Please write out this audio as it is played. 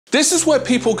This is where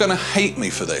people are going to hate me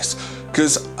for this,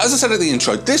 because as I said at the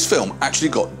intro, this film actually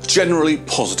got generally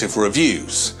positive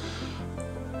reviews.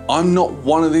 I'm not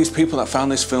one of these people that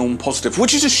found this film positive,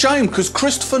 which is a shame, because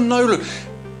Christopher Nolan,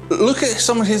 look at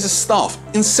some of his stuff.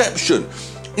 Inception,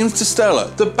 Interstellar,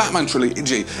 the Batman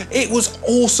trilogy, it was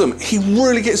awesome. He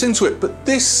really gets into it, but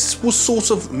this was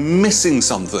sort of missing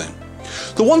something.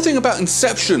 The one thing about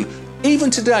Inception,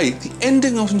 even today, the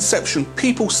ending of Inception,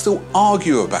 people still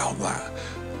argue about that.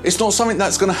 It's not something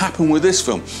that's going to happen with this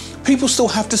film. People still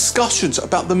have discussions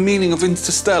about the meaning of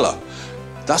Interstellar.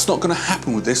 That's not going to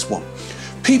happen with this one.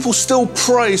 People still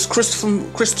praise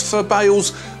Christopher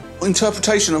Bale's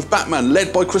interpretation of Batman,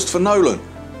 led by Christopher Nolan.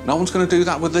 No one's going to do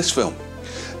that with this film.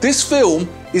 This film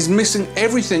is missing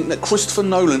everything that Christopher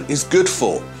Nolan is good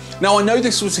for. Now, I know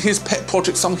this was his pet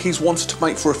project, something he's wanted to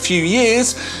make for a few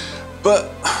years,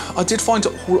 but I did find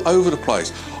it all over the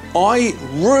place. I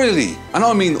really, and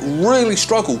I mean really,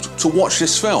 struggled to watch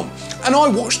this film. And I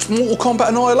watched Mortal Kombat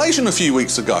Annihilation a few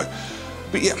weeks ago.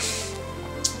 But yeah,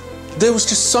 there was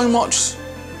just so much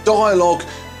dialogue.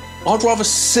 I'd rather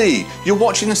see. You're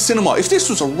watching a cinema. If this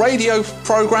was a radio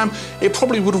program, it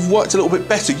probably would have worked a little bit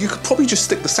better. You could probably just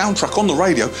stick the soundtrack on the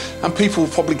radio and people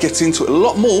would probably get into it a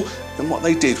lot more than what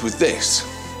they did with this.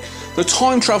 The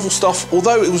time travel stuff,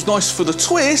 although it was nice for the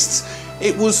twists,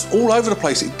 it was all over the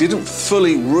place. It didn't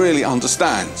fully really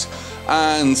understand.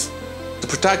 And the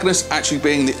protagonist actually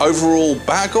being the overall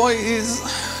bad guy is,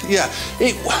 yeah,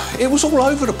 it was all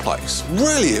over the place.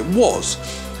 Really, it was.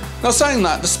 Now, saying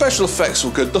that, the special effects were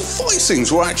good. The fight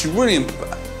scenes were actually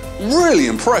really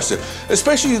impressive,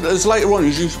 especially as later on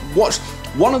you watched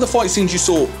one of the fight scenes you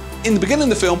saw in the beginning of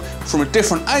the film from a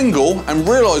different angle and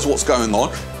realise what's going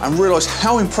on and realise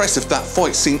how impressive that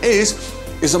fight scene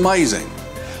is amazing.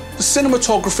 The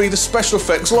cinematography, the special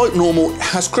effects, like normal,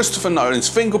 has Christopher Nolan's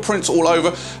fingerprints all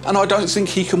over, and I don't think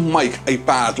he can make a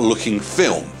bad looking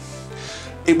film.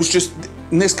 It was just,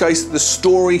 in this case, the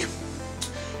story,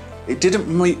 it didn't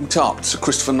meet up to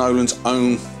Christopher Nolan's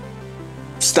own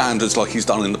standards like he's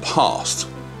done in the past.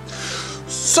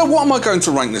 So what am I going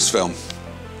to rank this film?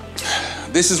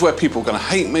 This is where people are going to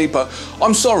hate me, but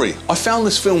I'm sorry. I found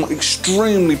this film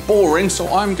extremely boring, so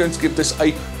I'm going to give this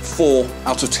a 4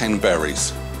 out of 10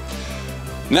 berries.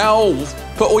 Now,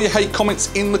 put all your hate comments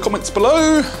in the comments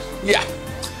below. Yeah,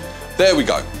 there we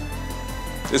go.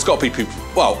 There's got to be people,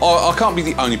 well, I can't be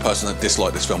the only person that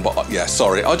disliked this film, but yeah,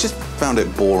 sorry, I just found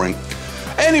it boring.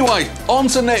 Anyway, on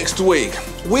to next week.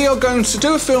 We are going to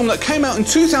do a film that came out in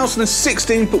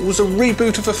 2016, but was a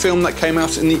reboot of a film that came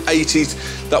out in the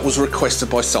 80s that was requested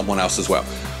by someone else as well.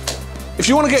 If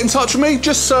you want to get in touch with me,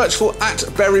 just search for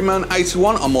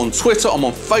 @Berryman81. I'm on Twitter, I'm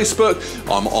on Facebook,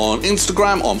 I'm on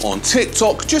Instagram, I'm on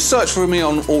TikTok. Just search for me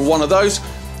on all one of those.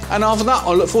 And after that,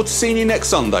 I look forward to seeing you next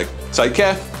Sunday. Take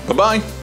care. Bye-bye.